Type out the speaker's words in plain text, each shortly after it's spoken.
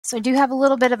So I do have a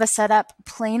little bit of a setup,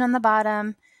 plane on the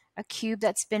bottom, a cube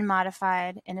that's been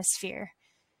modified, and a sphere.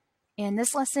 And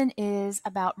this lesson is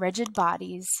about rigid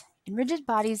bodies. And rigid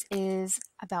bodies is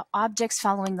about objects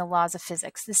following the laws of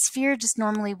physics. The sphere just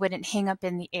normally wouldn't hang up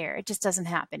in the air. It just doesn't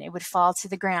happen. It would fall to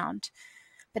the ground.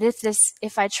 But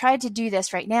if I tried to do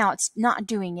this right now, it's not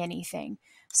doing anything.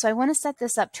 So I want to set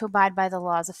this up to abide by the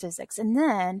laws of physics. And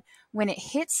then when it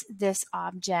hits this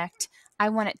object, I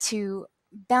want it to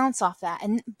bounce off that.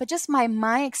 But just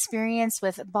my experience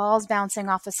with balls bouncing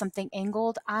off of something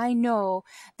angled, I know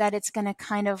that it's going to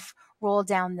kind of roll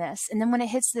down this. And then when it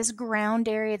hits this ground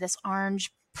area, this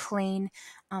orange plane,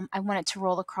 I want it to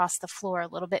roll across the floor a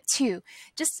little bit too.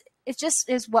 It just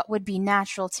is what would be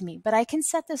natural to me, but I can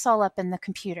set this all up in the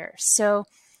computer. So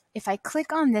if I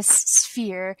click on this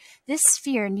sphere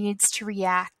needs to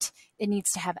react. It needs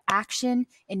to have action.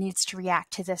 It needs to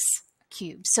react to this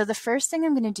cube. So the first thing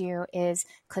I'm going to do is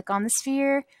click on the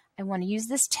sphere. I want to use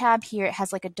this tab here. It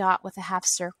has like a dot with a half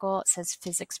circle. It says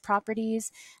physics properties.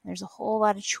 There's a whole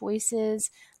lot of choices.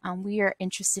 We are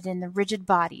interested in the rigid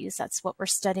bodies. That's what we're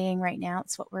studying right now.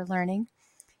 It's what we're learning.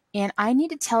 And I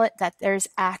need to tell it that there's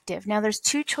active. Now there's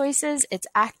two choices. It's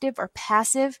active or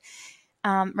passive.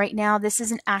 Right now this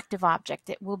is an active object.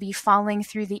 It will be falling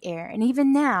through the air. And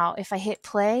even now, if I hit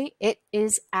play, it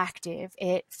is active.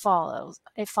 It falls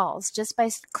just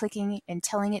by clicking and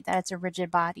telling it that it's a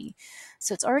rigid body.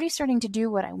 So it's already starting to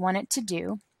do what I want it to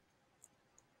do.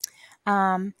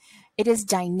 It is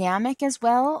dynamic as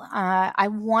well. I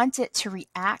want it to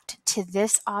react to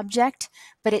this object,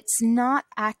 but it's not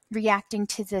reacting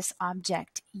to this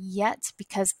object yet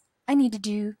because I need to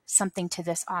do something to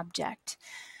this object.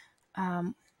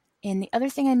 And the other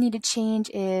thing I need to change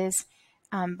is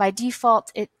by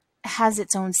default, it has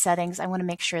its own settings. I want to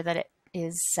make sure that it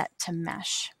is set to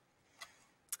mesh.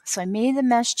 So I made the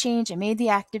mesh change, I made the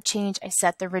active change, I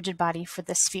set the rigid body for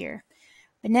the sphere.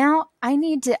 But now I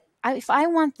need to, if I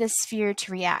want this sphere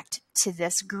to react to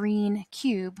this green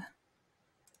cube,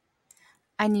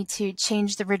 I need to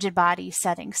change the rigid body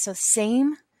settings. So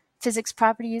same physics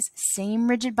properties, same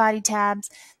rigid body tabs.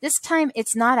 This time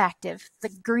it's not active. The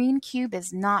green cube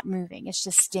is not moving. It's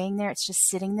just staying there. It's just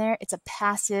sitting there. It's a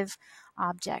passive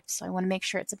object. So I want to make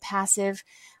sure it's a passive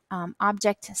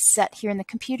object set here in the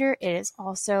computer. It is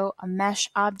also a mesh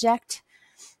object.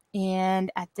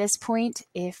 And at this point,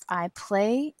 if I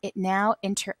play, it now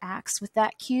interacts with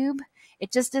that cube.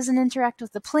 It just doesn't interact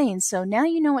with the plane. So now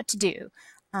you know what to do.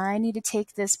 I need to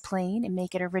take this plane and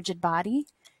make it a rigid body.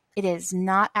 It is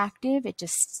not active. It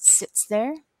just sits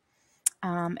there.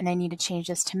 And I need to change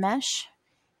this to mesh.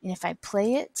 And if I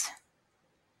play it,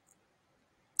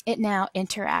 it now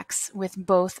interacts with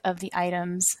both of the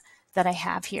items that I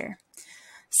have here.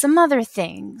 Some other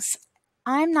things.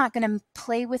 I'm not going to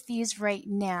play with these right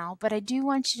now, but I do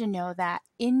want you to know that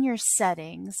in your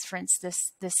settings, for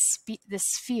instance, this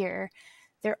sphere,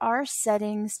 there are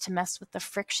settings to mess with the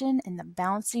friction and the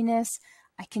bounciness.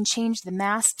 I can change the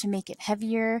mass to make it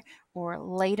heavier or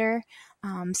lighter.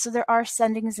 So there are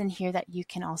settings in here that you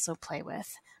can also play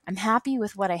with. I'm happy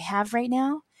with what I have right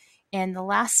now. And the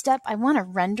last step, I want to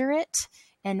render it.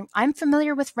 And I'm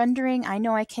familiar with rendering. I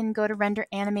know I can go to render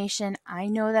animation. I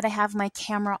know that I have my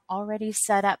camera already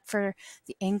set up for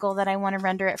the angle that I want to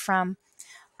render it from.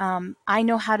 I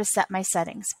know how to set my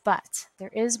settings, but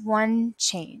there is one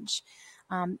change.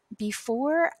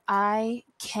 Before I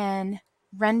can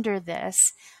render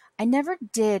this, I never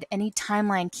did any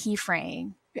timeline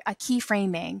keyframing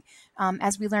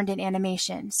as we learned in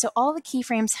animation. So all the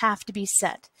keyframes have to be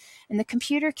set, and the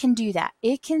computer can do that.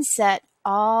 It can set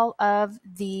all of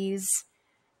these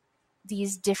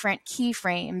different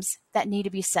keyframes that need to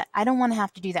be set. I don't want to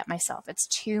have to do that myself. It's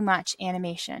too much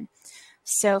animation.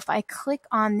 So if I click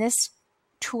on this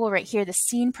tool right here, the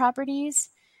scene properties,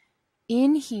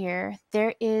 in here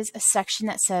there is a section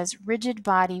that says rigid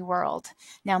body world.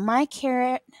 Now my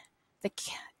caret,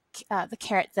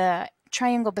 the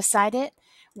triangle beside it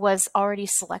was already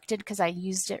selected because I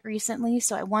used it recently.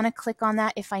 So I want to click on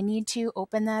that if I need to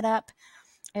open that up.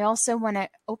 I also want to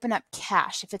open up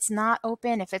cache. If it's not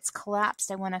open, if it's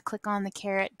collapsed, I want to click on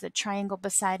the triangle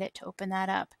beside it to open that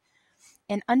up.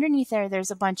 And underneath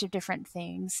there's a bunch of different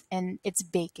things, and it's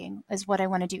baking is what I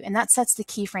want to do. And that sets the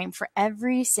keyframe for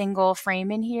every single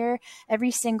frame in here,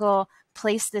 every single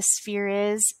place this sphere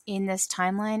is in this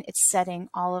timeline. It's setting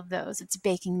all of those. It's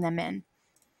baking them in.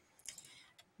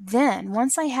 Then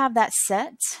once I have that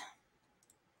set,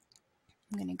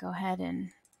 I'm going to go ahead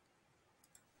and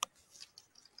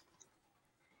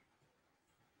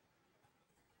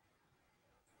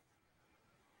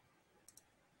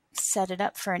set it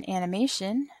up for an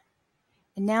animation.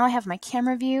 And now I have my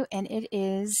camera view and it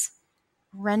is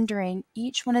rendering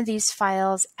each one of these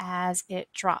files as it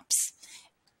drops,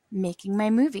 making my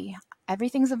movie.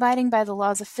 Everything's abiding by the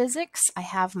laws of physics. I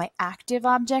have my active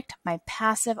object, my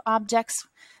passive objects,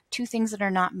 two things that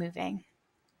are not moving.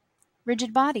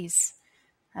 Rigid bodies.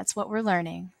 That's what we're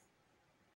learning.